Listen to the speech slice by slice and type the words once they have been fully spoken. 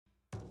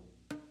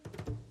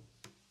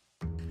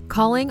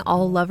Calling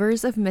all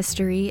lovers of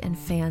mystery and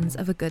fans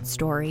of a good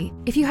story.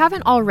 If you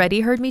haven't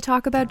already heard me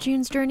talk about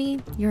June's Journey,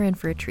 you're in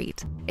for a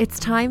treat. It's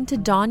time to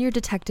don your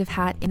detective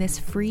hat in this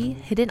free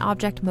hidden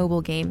object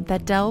mobile game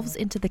that delves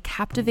into the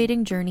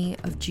captivating journey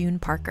of June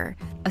Parker,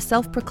 a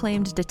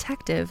self-proclaimed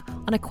detective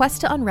on a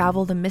quest to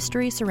unravel the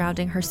mystery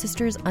surrounding her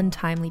sister's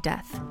untimely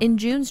death. In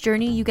June's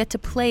Journey, you get to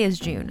play as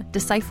June,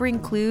 deciphering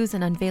clues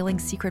and unveiling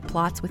secret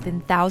plots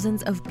within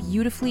thousands of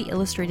beautifully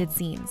illustrated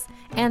scenes.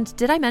 And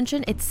did I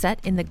mention it's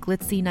set in the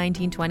glitzy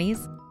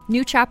 1920s?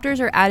 New chapters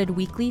are added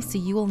weekly, so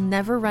you will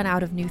never run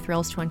out of new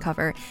thrills to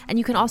uncover, and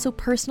you can also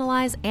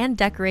personalize and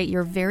decorate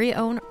your very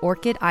own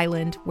Orchid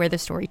Island where the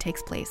story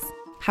takes place.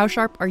 How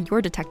sharp are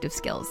your detective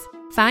skills?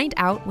 Find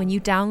out when you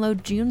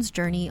download June's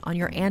Journey on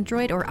your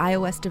Android or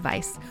iOS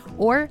device,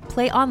 or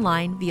play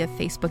online via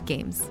Facebook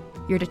Games.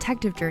 Your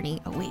detective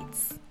journey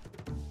awaits.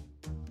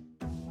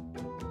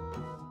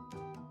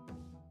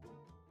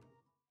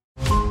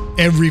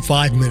 Every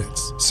 5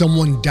 minutes,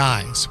 someone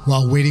dies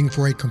while waiting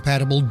for a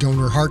compatible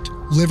donor heart,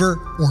 liver,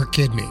 or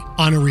kidney.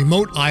 On a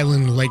remote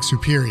island in Lake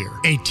Superior,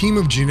 a team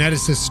of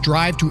geneticists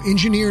strive to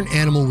engineer an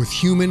animal with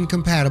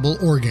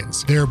human-compatible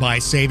organs, thereby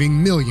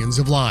saving millions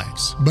of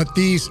lives. But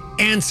these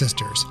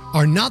ancestors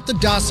are not the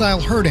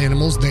docile herd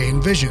animals they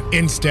envision.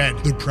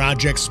 Instead, the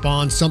project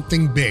spawns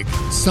something big,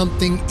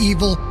 something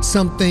evil,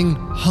 something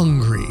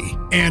hungry.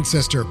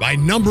 Ancestor by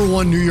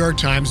 #1 New York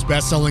Times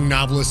bestselling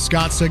novelist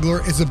Scott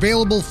Sigler is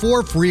available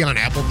for free on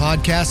Apple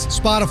Podcasts,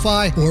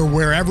 Spotify, or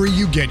wherever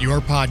you get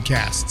your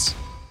podcasts.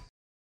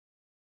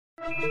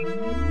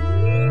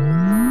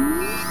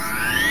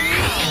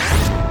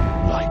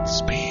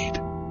 Lightspeed.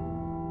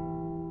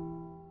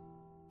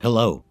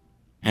 Hello,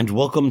 and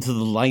welcome to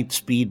the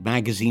Lightspeed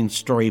Magazine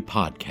Story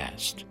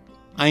Podcast.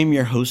 I am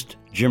your host,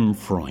 Jim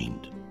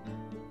Freund.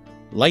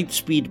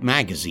 Lightspeed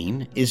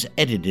Magazine is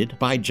edited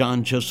by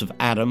John Joseph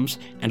Adams,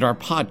 and our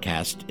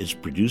podcast is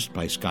produced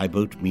by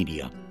Skyboat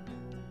Media.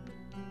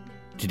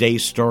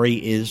 Today's story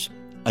is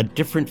A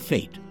Different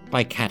Fate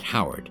by Kat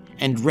Howard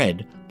and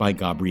read by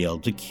Gabrielle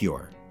de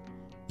Cure.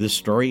 This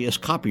story is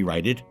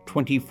copyrighted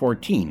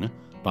 2014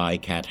 by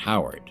Kat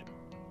Howard.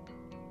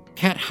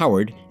 Kat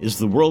Howard is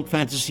the World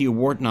Fantasy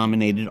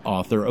Award-nominated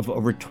author of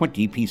over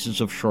 20 pieces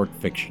of short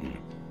fiction.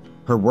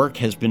 Her work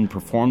has been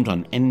performed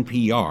on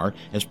NPR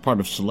as part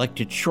of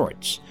Selected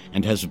Shorts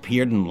and has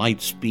appeared in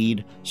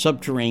Lightspeed,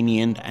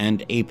 Subterranean,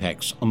 and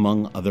Apex,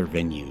 among other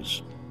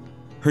venues.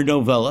 Her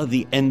novella,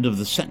 The End of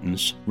the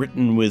Sentence,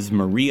 written with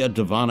Maria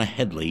Devana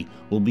Headley,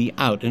 will be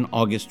out in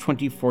August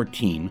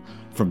 2014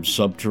 from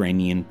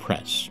Subterranean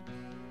Press.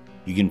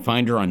 You can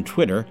find her on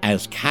Twitter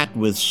as Cat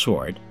with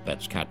Sword,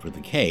 that's Cat with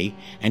a K,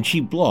 and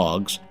she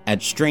blogs at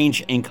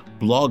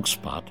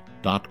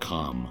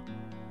strangeinkblogspot.com.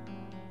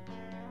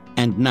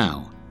 And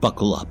now,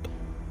 buckle up.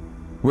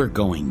 We're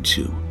going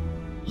to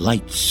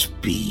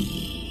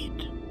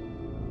Lightspeed.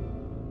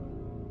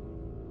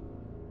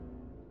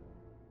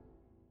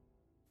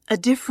 A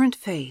Different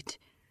Fate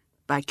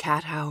by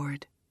Kat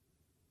Howard.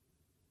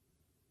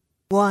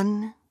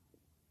 1,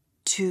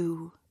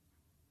 2,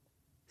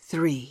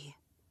 3.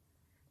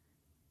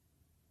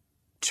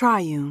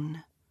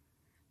 Triune,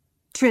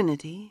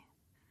 Trinity,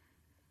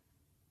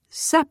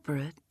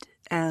 separate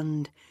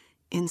and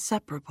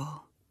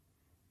inseparable.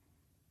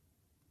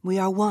 We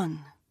are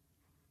one.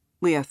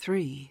 We are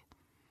three.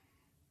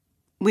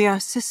 We are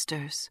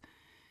sisters,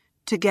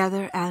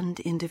 together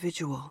and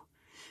individual,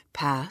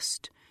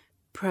 past,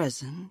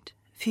 present,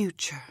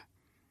 future.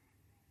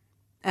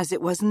 As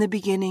it was in the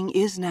beginning,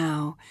 is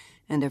now,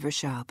 and ever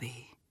shall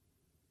be.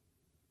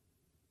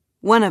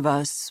 One of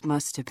us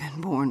must have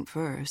been born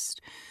first,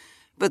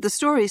 but the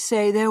stories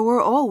say there were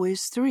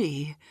always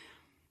three,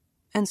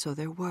 and so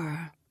there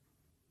were.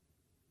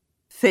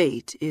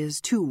 Fate is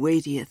too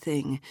weighty a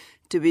thing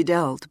to be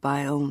dealt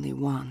by only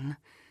one.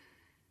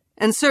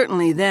 And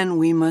certainly then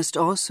we must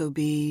also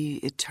be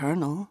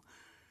eternal,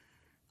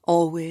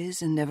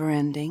 always and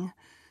never-ending,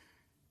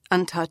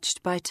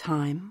 untouched by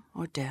time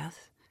or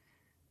death.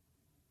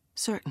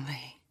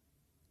 Certainly.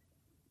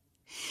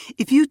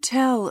 If you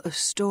tell a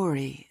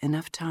story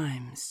enough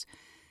times,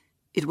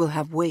 it will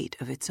have weight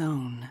of its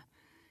own.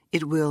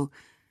 It will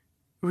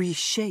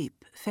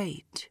reshape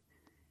fate.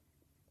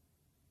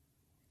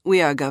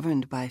 We are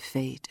governed by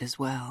fate as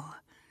well.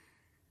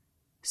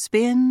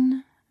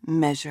 Spin,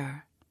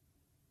 measure,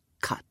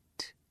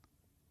 cut.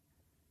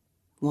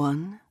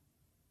 1,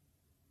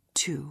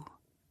 2,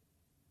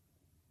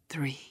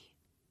 3.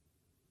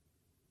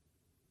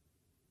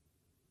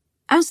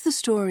 As the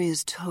story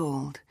is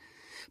told,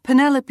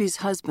 Penelope's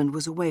husband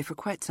was away for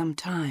quite some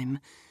time,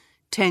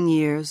 10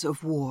 years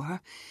of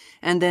war,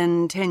 and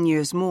then 10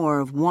 years more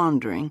of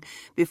wandering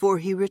before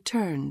he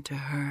returned to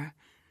her.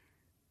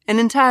 An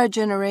entire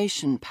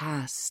generation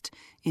passed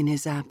in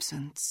his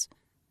absence.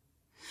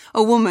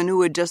 A woman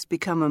who had just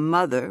become a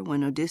mother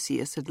when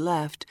Odysseus had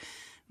left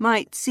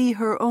might see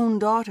her own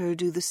daughter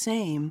do the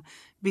same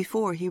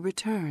before he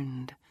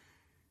returned.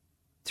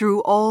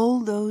 Through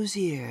all those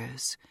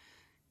years,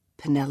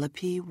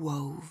 Penelope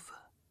wove.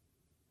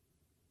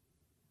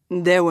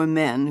 There were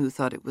men who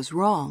thought it was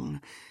wrong,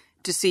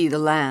 to see the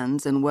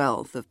lands and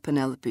wealth of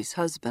Penelope's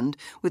husband,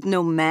 with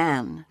no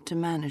man to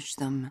manage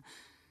them.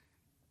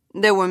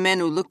 There were men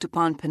who looked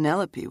upon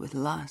Penelope with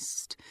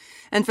lust,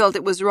 and felt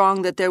it was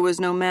wrong that there was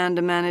no man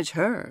to manage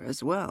her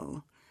as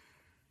well.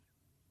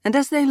 And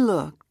as they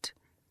looked,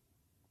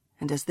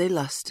 and as they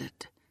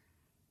lusted,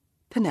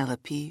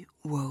 Penelope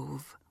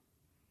wove.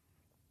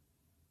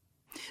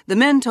 The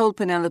men told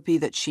Penelope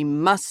that she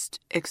must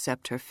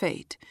accept her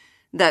fate,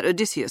 that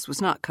Odysseus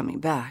was not coming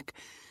back,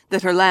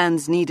 that her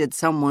lands needed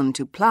someone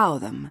to plow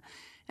them,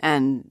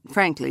 and,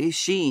 frankly,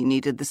 she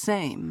needed the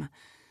same.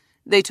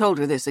 They told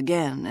her this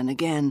again and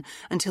again,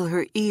 until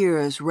her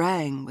ears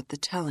rang with the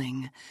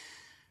telling.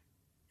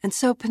 And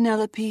so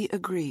Penelope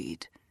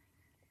agreed.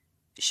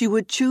 She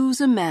would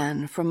choose a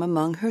man from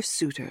among her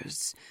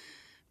suitors,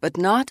 but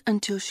not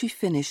until she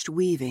finished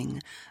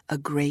weaving a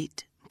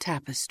great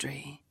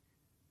tapestry.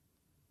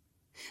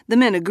 The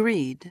men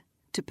agreed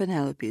to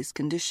Penelope's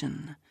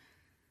condition.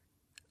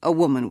 A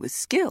woman with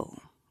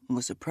skill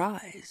was a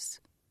prize.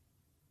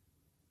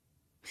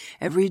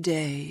 Every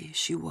day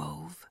she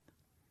wove.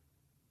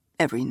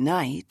 Every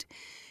night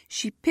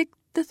she picked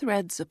the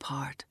threads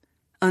apart,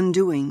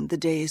 undoing the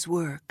day's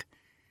work.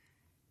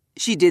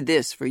 She did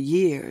this for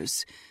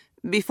years,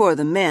 before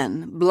the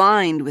men,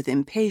 blind with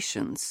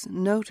impatience,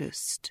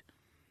 noticed.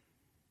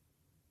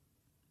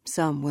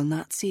 Some will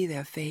not see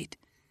their fate,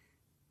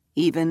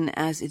 even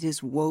as it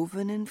is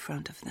woven in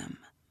front of them.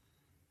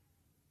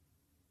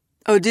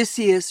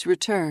 Odysseus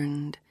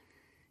returned,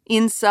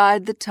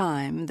 inside the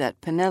time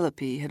that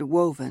Penelope had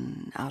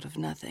woven out of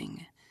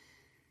nothing.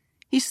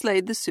 He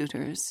slayed the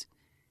suitors,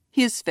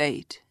 his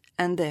fate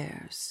and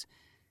theirs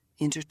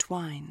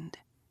intertwined.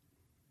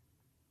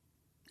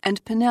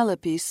 And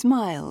Penelope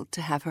smiled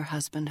to have her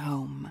husband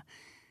home,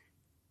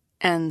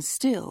 and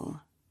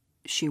still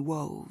she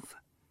wove.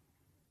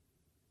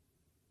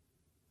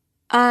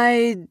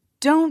 I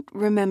don't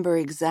remember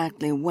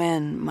exactly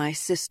when my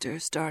sister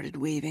started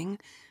weaving.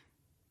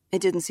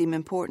 It didn't seem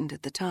important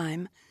at the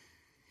time.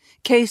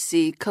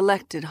 Casey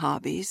collected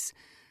hobbies.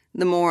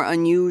 The more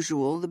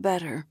unusual, the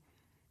better.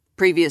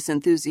 Previous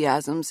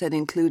enthusiasms had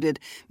included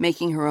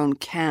making her own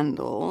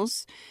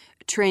candles,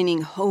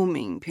 training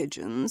homing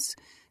pigeons,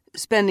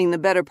 spending the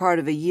better part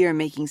of a year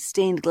making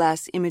stained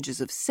glass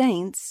images of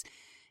saints,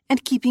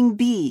 and keeping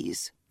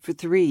bees for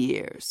 3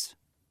 years.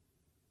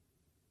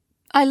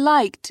 I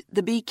liked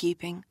the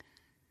beekeeping.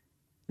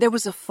 There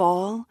was a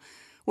fall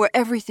where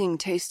everything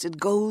tasted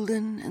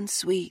golden and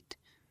sweet.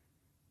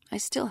 I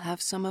still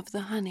have some of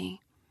the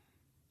honey.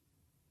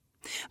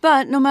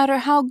 But no matter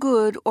how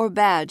good or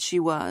bad she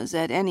was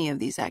at any of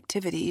these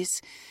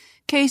activities,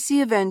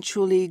 Casey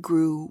eventually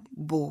grew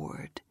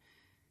bored.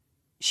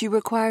 She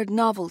required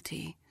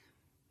novelty,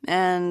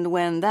 and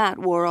when that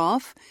wore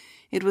off,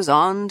 it was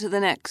on to the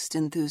next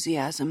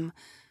enthusiasm,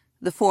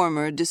 the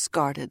former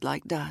discarded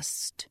like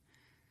dust.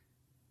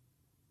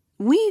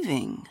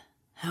 Weaving,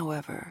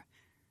 however,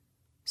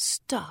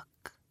 stuck.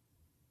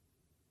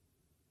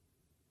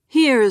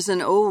 Here is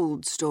an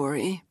old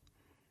story.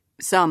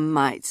 Some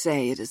might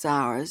say it is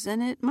ours,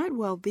 and it might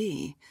well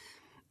be.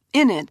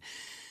 In it,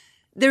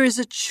 there is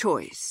a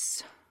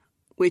choice,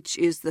 which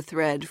is the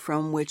thread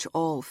from which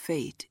all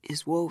fate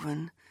is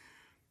woven.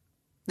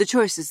 The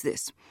choice is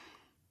this: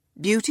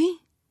 beauty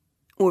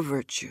or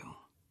virtue.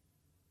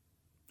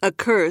 A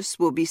curse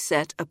will be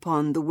set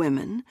upon the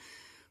women,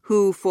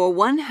 who for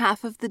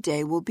 1/2 of the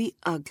day will be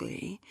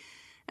ugly,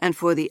 and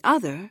for the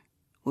other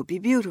will be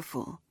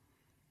beautiful.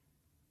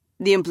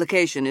 The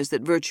implication is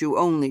that virtue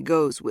only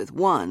goes with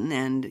one,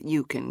 and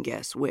you can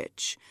guess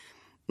which.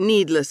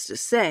 Needless to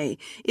say,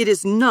 it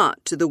is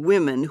not to the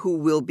women who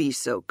will be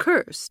so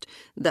cursed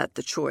that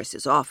the choice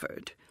is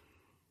offered.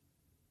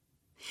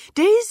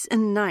 Days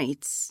and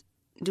nights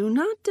do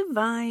not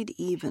divide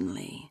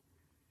evenly.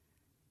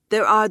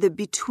 There are the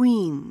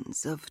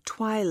betweens of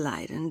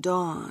twilight and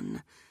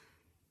dawn.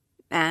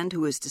 And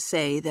who is to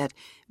say that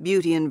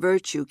beauty and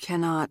virtue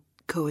cannot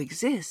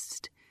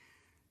coexist?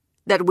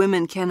 That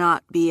women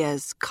cannot be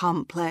as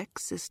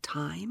complex as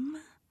time?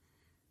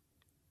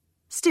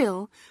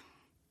 Still,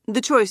 the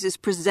choice is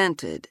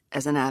presented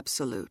as an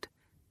absolute,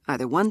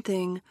 either one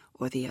thing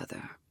or the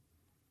other.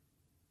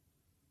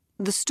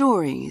 The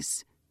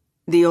stories,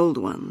 the old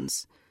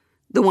ones,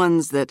 the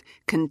ones that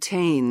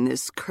contain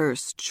this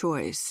cursed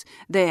choice,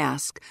 they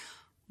ask,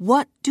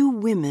 what do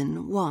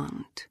women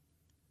want?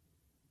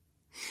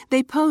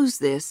 They pose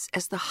this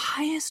as the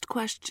highest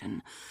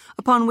question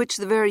upon which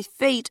the very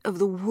fate of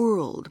the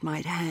world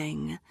might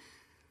hang.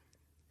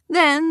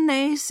 Then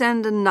they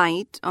send a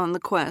knight on the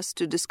quest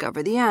to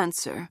discover the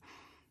answer,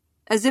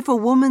 as if a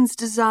woman's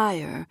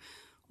desire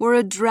were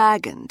a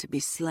dragon to be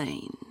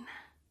slain.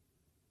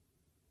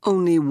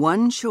 Only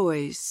one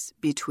choice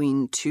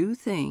between 2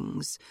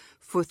 things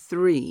for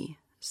 3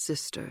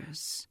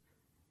 sisters.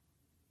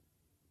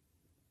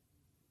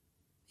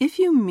 If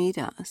you meet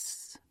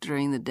us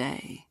during the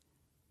day,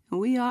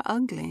 we are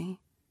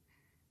ugly.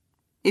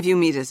 If you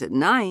meet us at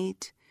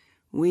night,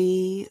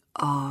 we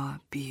are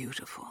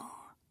beautiful.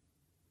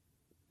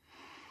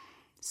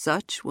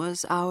 Such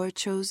was our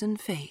chosen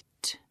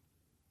fate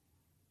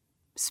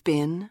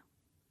Spin,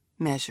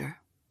 measure,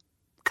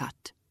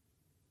 cut.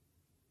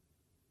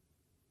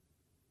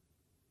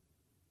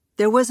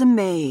 There was a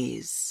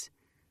maze,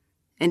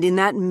 and in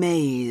that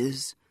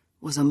maze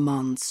was a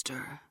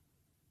monster.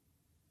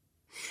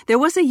 There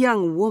was a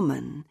young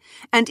woman,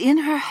 and in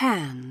her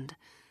hand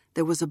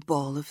there was a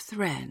ball of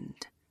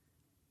thread.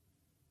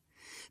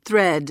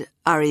 Thread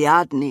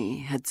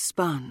Ariadne had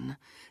spun,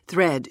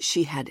 thread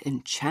she had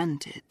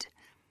enchanted.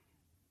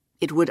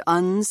 It would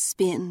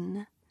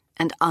unspin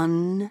and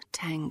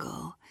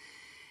untangle,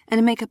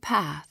 and make a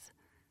path,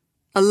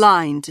 a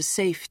line to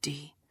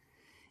safety,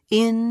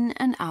 in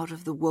and out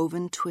of the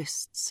woven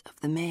twists of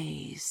the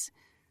maze.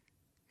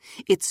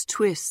 Its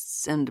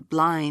twists and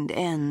blind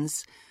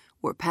ends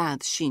were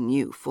paths she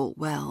knew full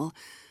well,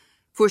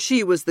 for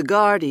she was the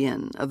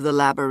guardian of the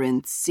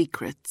labyrinth's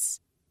secrets,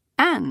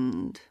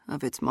 and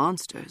of its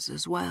monsters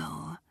as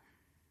well.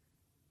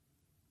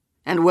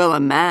 And well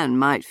a man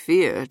might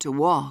fear to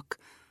walk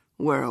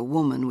where a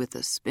woman with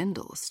a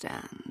spindle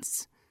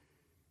stands.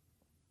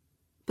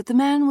 But the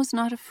man was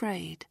not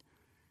afraid,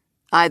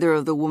 either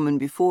of the woman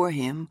before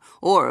him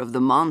or of the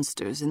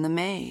monsters in the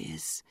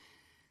maze.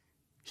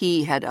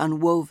 He had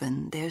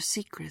unwoven their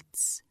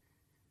secrets.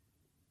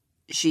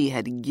 She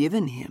had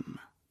given him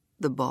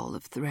the ball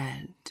of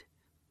thread.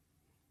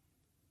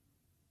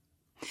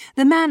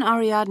 The man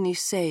Ariadne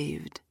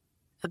saved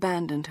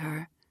abandoned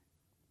her.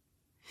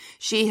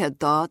 She had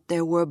thought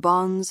there were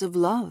bonds of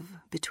love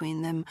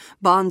between them,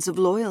 bonds of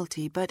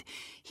loyalty, but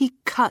he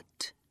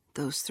cut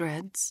those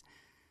threads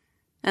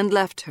and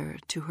left her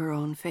to her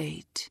own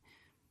fate.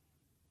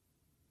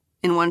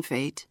 In one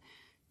fate,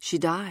 she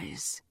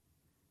dies,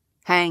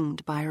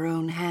 hanged by her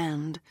own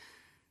hand,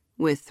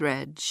 with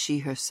thread she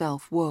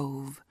herself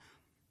wove.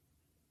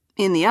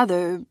 In the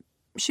other,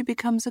 she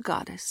becomes a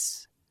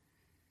goddess.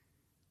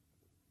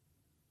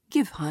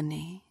 Give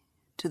honey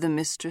to the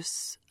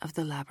mistress of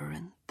the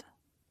labyrinth.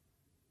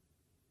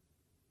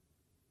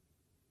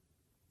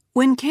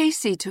 When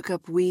Casey took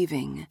up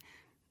weaving,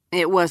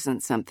 it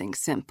wasn't something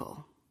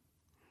simple.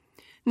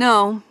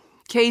 No,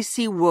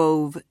 Casey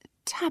wove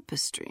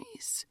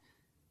tapestries.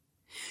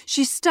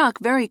 She stuck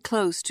very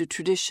close to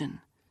tradition.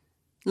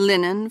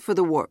 Linen for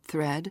the warp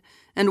thread,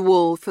 and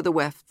wool for the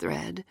weft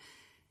thread,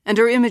 and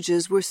her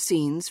images were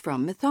scenes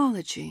from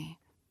mythology.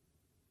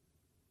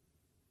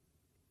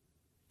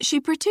 She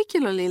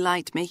particularly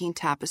liked making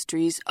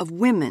tapestries of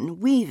women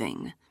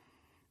weaving.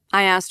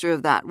 I asked her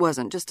if that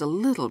wasn't just a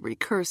little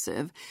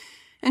recursive,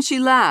 and she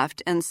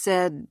laughed and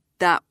said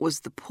that was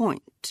the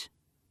point.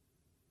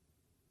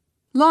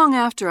 Long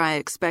after I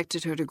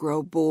expected her to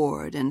grow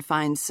bored and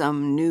find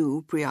some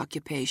new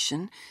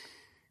preoccupation,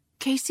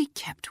 Casey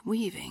kept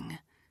weaving.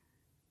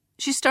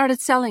 She started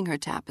selling her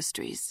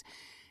tapestries,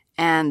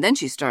 and then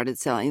she started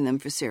selling them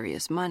for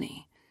serious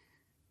money.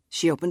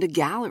 She opened a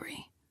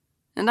gallery,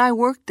 and I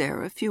worked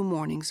there a few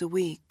mornings a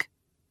week.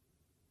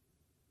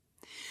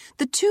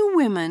 The two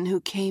women who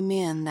came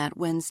in that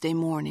Wednesday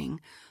morning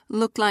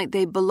looked like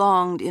they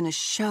belonged in a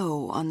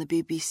show on the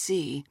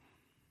BBC.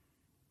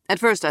 At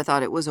first I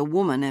thought it was a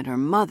woman and her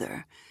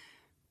mother,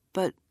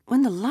 but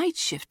when the light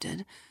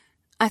shifted,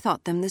 I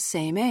thought them the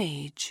same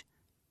age.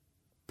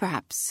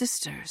 Perhaps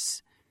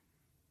sisters.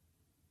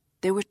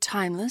 They were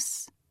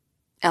timeless,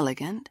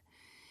 elegant,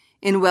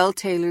 in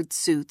well-tailored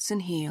suits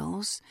and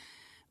heels,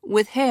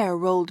 with hair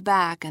rolled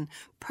back and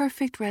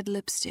perfect red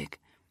lipstick.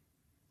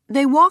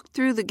 They walked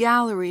through the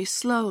gallery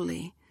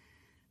slowly,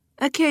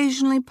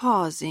 occasionally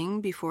pausing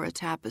before a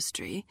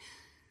tapestry,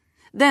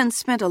 then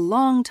spent a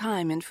long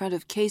time in front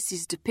of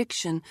Casey's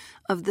depiction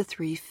of the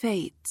three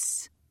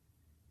fates.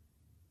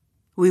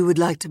 "We would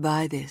like to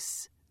buy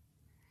this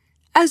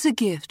as a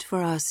gift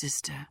for our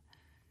sister,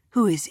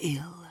 who is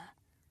ill."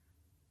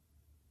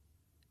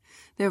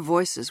 Their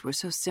voices were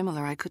so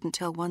similar I couldn't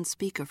tell one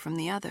speaker from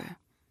the other.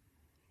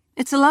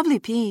 "It's a lovely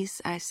piece,"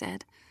 I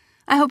said.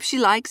 "I hope she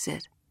likes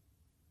it."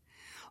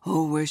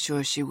 "Oh, we're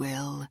sure she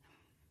will.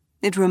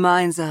 It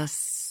reminds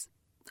us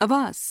of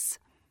us."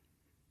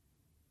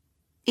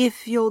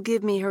 "If you'll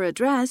give me her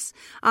address,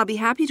 I'll be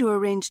happy to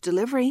arrange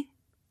delivery,"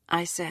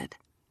 I said.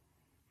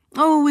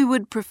 "Oh, we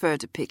would prefer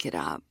to pick it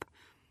up.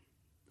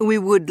 We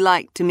would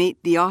like to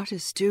meet the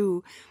artist,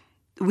 too.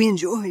 We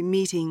enjoy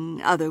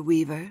meeting other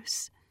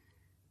weavers."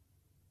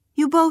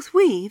 "You both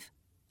weave?"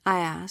 I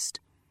asked.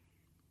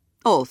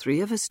 "All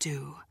three of us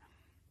do.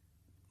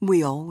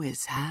 We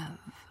always have."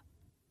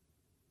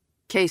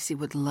 Casey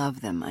would love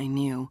them, I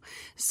knew,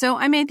 so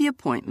I made the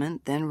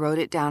appointment, then wrote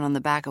it down on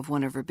the back of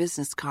one of her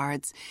business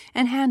cards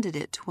and handed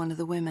it to one of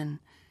the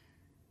women.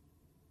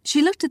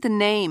 She looked at the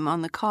name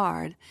on the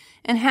card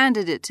and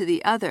handed it to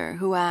the other,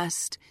 who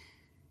asked,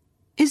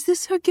 "Is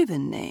this her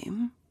given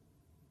name?"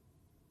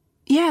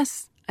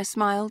 "Yes," I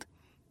smiled.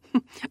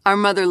 Our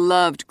mother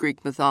loved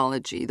Greek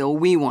mythology, though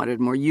we wanted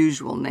more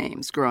usual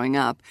names growing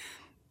up.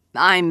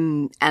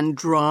 I'm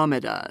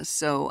Andromeda,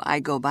 so I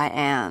go by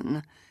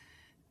Anne.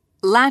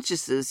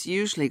 Lachesis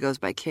usually goes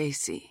by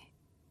Casey.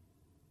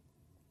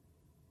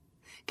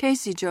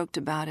 Casey joked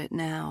about it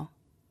now,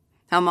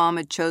 how Mom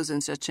had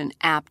chosen such an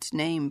apt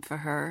name for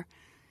her.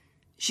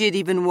 She had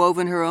even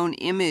woven her own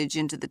image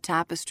into the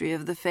tapestry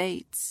of the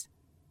fates.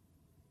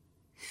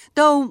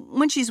 Though,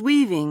 when she's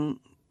weaving,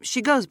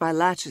 she goes by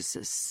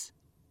Lachesis.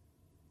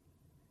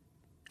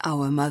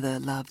 Our mother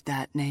loved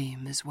that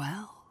name as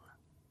well.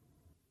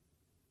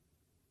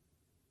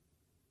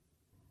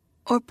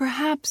 Or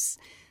perhaps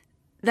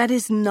that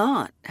is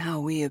not how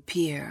we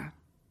appear.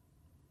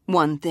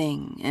 One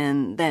thing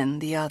and then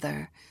the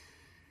other.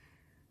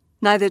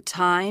 Neither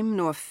time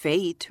nor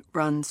fate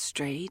runs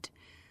straight,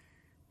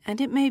 and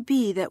it may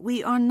be that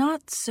we are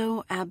not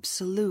so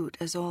absolute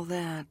as all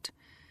that.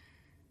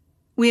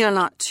 We are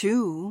not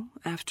two,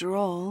 after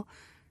all,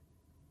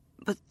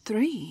 but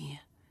three.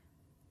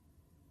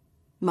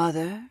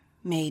 Mother,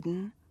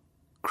 maiden,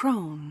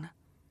 crone.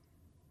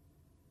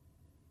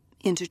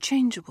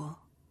 Interchangeable.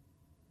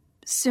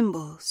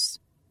 Symbols.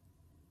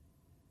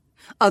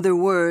 Other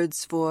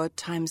words for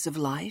times of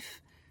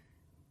life,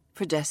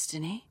 for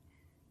destiny,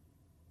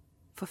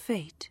 for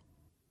fate.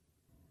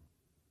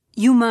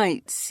 You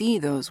might see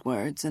those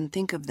words and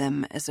think of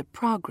them as a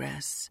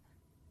progress,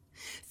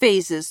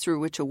 phases through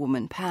which a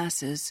woman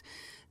passes,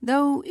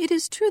 though it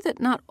is true that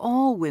not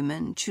all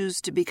women choose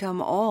to become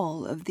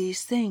all of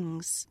these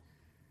things.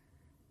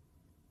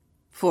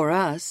 For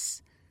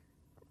us,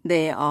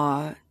 they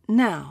are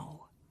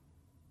now.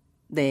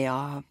 They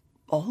are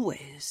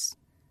always.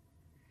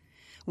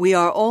 We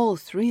are all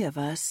three of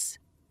us,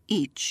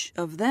 each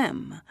of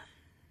them.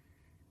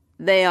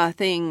 They are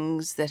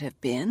things that have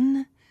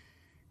been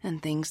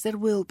and things that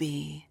will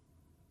be.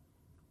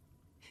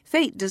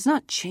 Fate does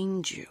not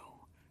change you.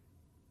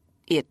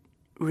 It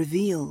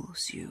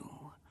reveals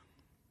you.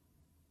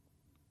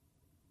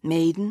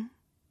 Maiden,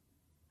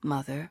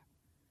 mother,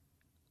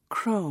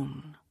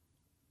 crone.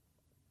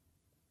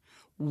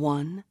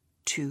 1,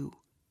 2,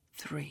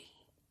 3.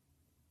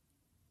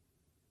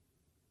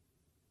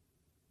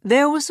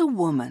 There was a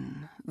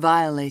woman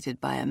violated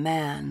by a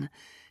man,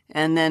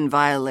 and then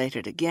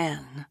violated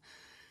again,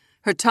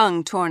 her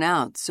tongue torn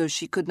out so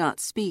she could not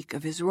speak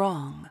of his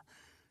wrong.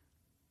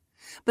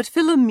 But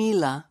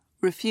Philomela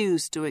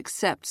refused to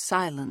accept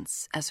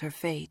silence as her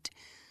fate,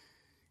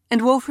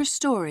 and wove her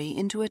story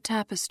into a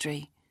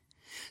tapestry,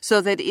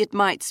 so that it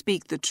might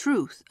speak the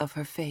truth of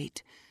her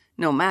fate,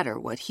 no matter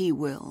what he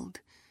willed.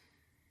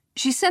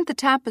 She sent the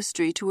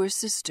tapestry to her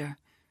sister,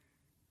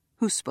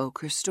 who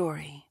spoke her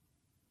story.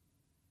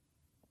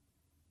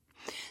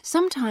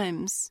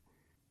 Sometimes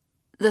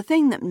the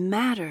thing that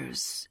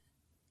matters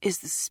is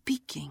the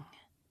speaking.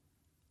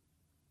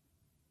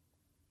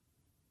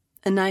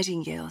 A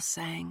nightingale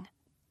sang,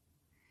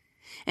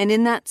 and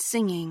in that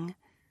singing,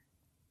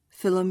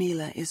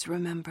 Philomela is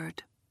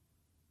remembered.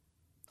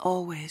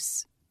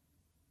 Always.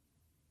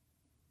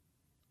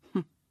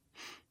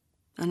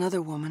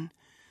 Another woman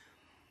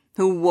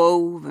who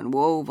wove and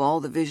wove all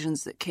the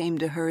visions that came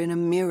to her in a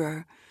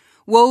mirror,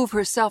 wove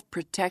herself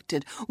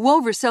protected,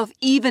 wove herself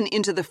even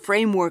into the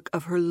framework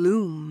of her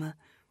loom.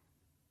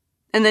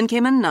 And then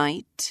came a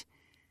night,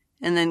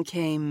 and then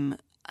came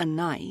a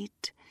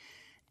night,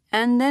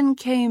 and then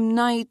came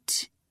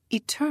night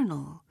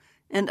eternal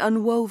and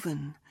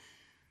unwoven,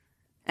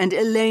 and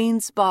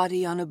Elaine's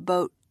body on a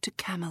boat to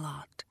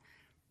Camelot.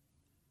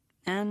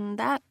 And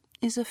that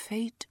is a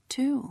fate,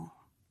 too.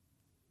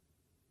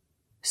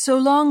 So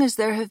long as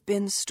there have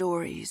been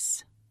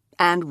stories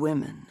and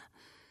women,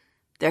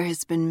 there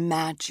has been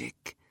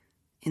magic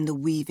in the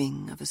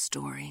weaving of a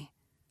story.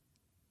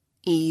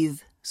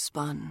 Eve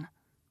spun.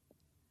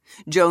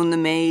 Joan the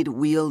maid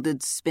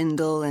wielded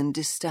spindle and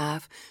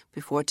distaff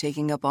before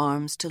taking up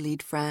arms to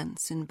lead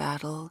France in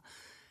battle.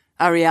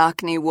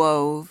 Ariadne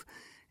wove,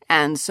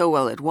 and so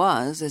well it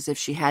was, as if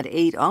she had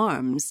 8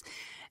 arms,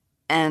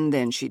 and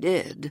then she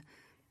did.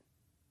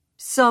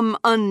 Some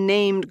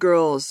unnamed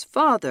girl's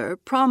father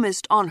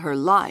promised on her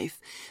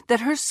life that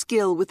her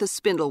skill with the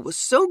spindle was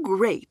so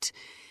great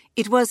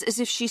it was as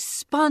if she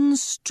spun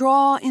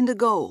straw into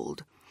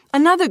gold.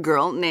 Another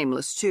girl,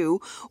 nameless too,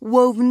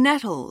 wove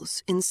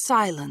nettles in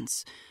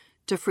silence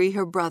to free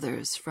her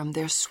brothers from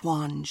their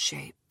swan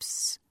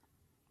shapes.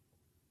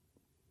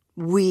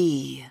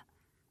 We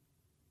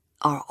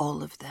are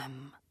all of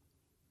them.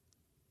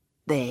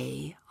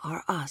 They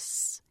are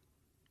us.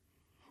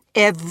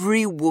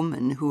 Every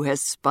woman who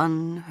has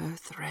spun her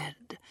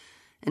thread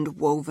and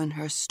woven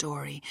her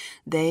story,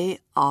 they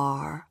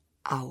are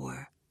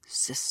our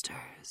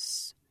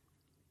sisters.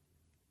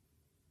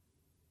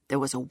 There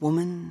was a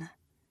woman,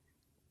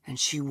 and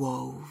she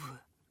wove.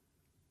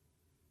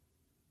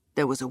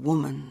 There was a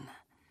woman,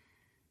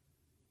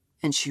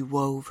 and she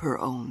wove her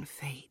own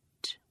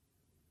fate.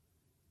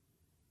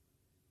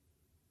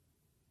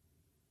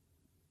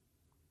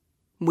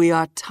 We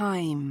are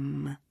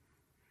time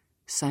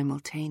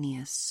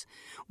simultaneous.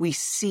 We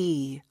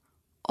see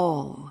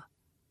all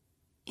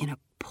in a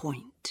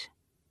point.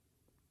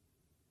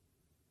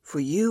 For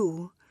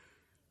you,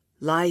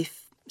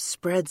 life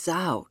spreads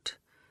out.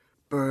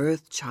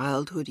 Birth,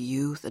 childhood,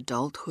 youth,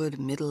 adulthood,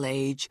 middle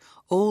age,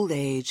 old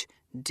age,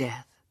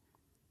 death.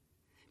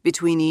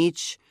 Between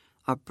each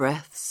are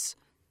breaths,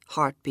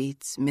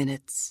 heartbeats,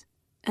 minutes,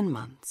 and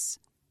months.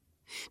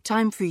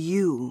 Time for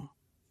you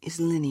is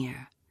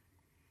linear,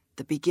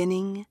 the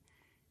beginning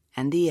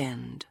and the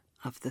end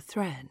of the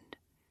thread.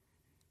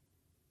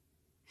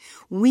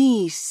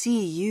 We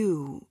see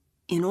you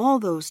in all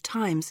those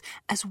times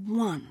as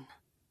one.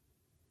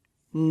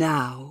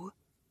 Now,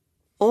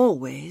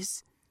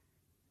 always,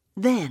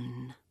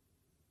 then.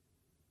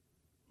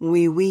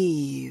 We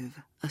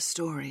weave a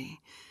story.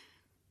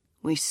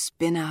 We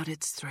spin out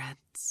its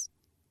threads.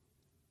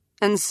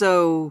 And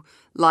so,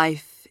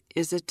 life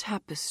is a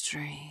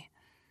tapestry,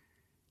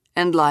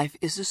 and life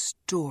is a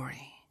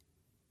story,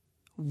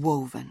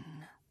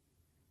 woven.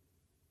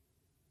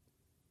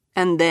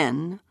 And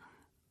then,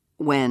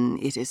 when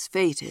it is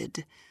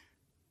fated,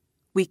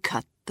 we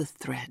cut the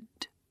thread.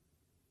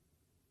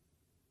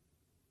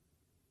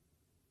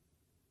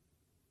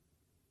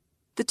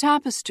 The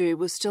tapestry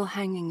was still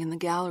hanging in the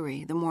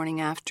gallery the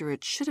morning after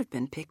it should have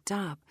been picked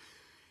up.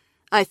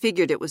 I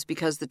figured it was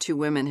because the two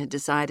women had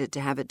decided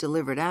to have it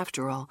delivered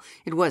after all.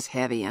 It was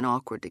heavy and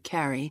awkward to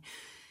carry,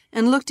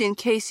 and looked in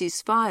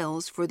Casey's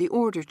files for the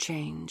order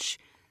change.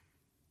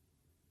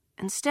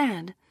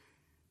 Instead,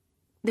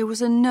 there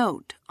was a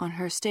note on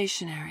her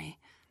stationery.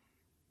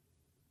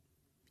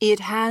 It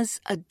has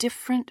a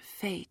different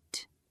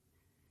fate.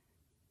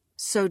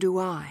 So do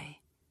I.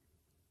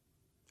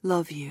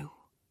 Love you.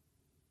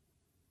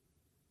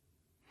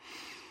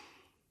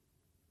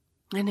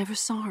 I never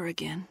saw her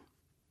again,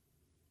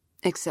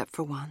 except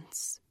for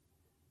once.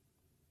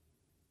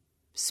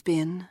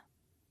 Spin,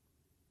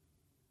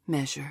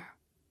 measure,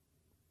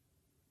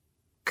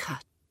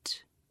 cut.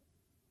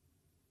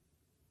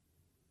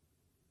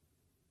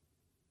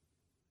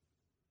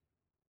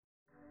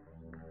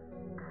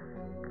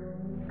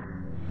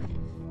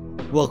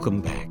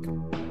 Welcome back.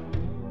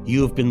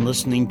 You have been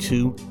listening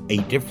to A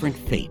Different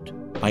Fate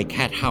by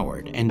Kat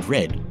Howard and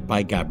read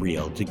by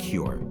Gabrielle de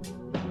Cure.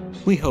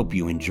 We hope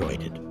you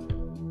enjoyed it.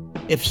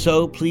 If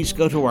so, please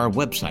go to our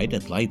website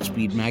at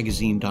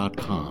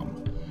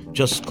lightspeedmagazine.com.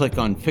 Just click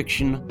on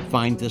Fiction,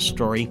 find this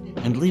story,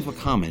 and leave a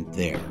comment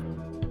there.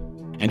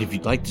 And if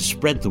you'd like to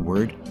spread the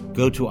word,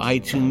 go to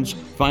iTunes,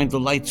 find the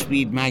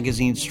Lightspeed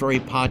Magazine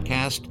Story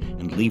Podcast,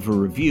 and leave a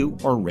review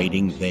or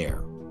rating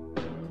there.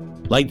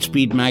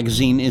 Lightspeed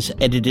Magazine is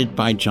edited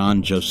by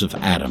John Joseph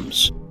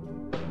Adams.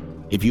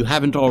 If you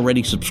haven't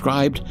already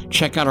subscribed,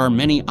 check out our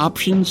many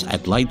options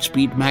at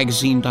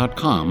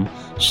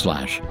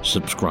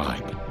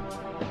lightspeedmagazine.com/subscribe.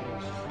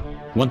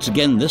 Once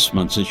again, this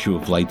month's issue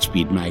of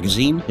Lightspeed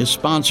Magazine is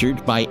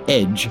sponsored by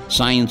Edge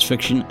Science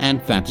Fiction and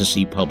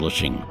Fantasy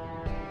Publishing.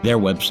 Their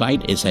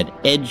website is at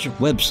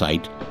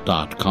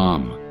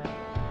edgewebsite.com.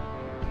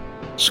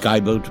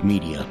 Skyboat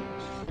Media,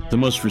 the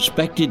most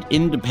respected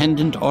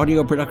independent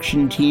audio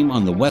production team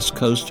on the West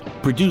Coast,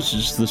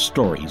 produces the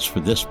stories for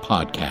this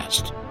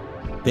podcast.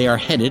 They are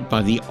headed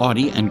by the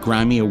Audie and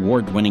Grammy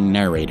Award-winning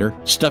narrator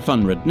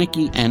Stefan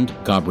Rudnicki and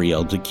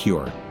Gabrielle de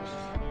Cure.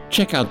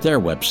 Check out their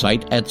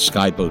website at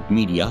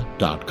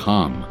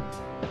skyboatmedia.com.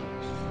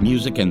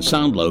 Music and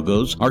sound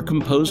logos are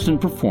composed and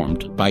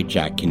performed by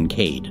Jack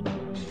Kincaid.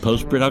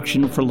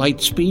 Post-production for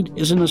Lightspeed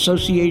is in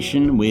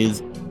association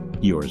with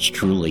yours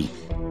truly.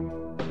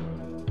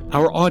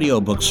 Our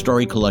audiobook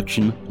story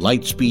collection,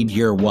 Lightspeed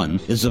Year 1,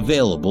 is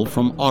available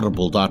from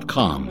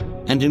audible.com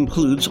and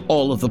includes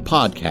all of the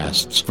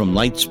podcasts from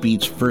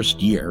Lightspeed's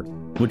first year,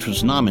 which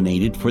was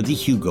nominated for the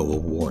Hugo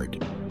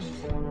Award.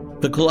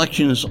 The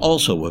collection is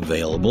also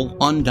available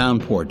on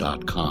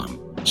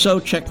downpour.com, so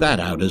check that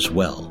out as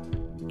well.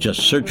 Just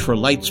search for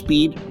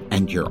Lightspeed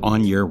and you're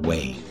on your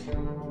way.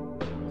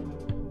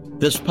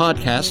 This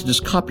podcast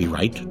is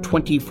copyright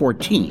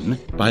 2014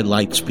 by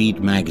Lightspeed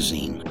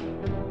Magazine.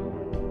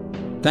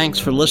 Thanks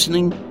for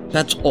listening.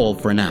 That's all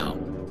for now.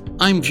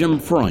 I'm Jim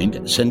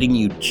Freund, sending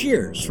you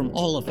cheers from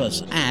all of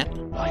us at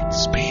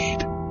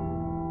Lightspeed.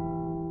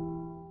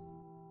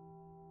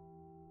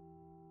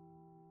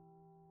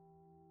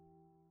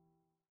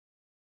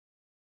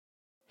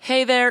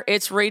 Hey there,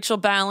 it's Rachel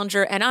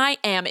Ballinger, and I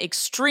am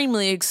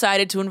extremely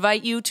excited to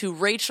invite you to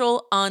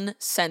Rachel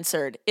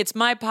Uncensored. It's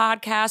my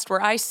podcast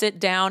where I sit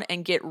down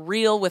and get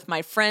real with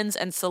my friends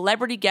and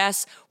celebrity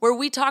guests, where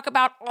we talk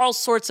about all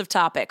sorts of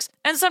topics.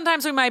 And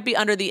sometimes we might be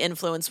under the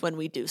influence when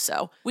we do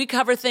so. We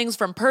cover things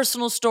from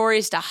personal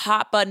stories to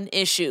hot-button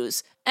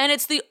issues. And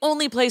it's the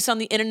only place on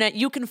the internet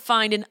you can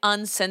find an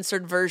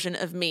uncensored version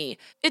of me.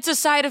 It's a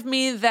side of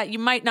me that you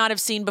might not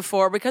have seen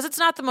before because it's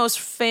not the most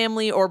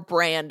family or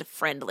brand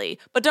friendly.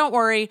 But don't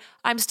worry,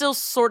 I'm still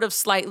sort of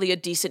slightly a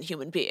decent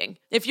human being.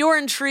 If you're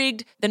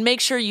intrigued, then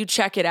make sure you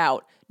check it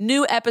out.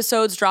 New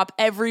episodes drop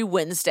every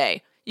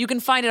Wednesday. You can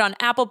find it on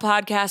Apple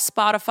Podcasts,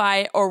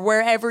 Spotify, or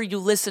wherever you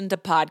listen to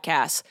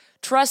podcasts.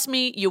 Trust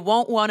me, you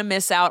won't want to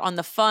miss out on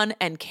the fun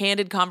and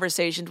candid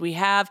conversations we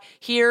have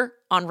here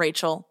on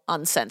Rachel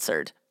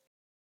Uncensored.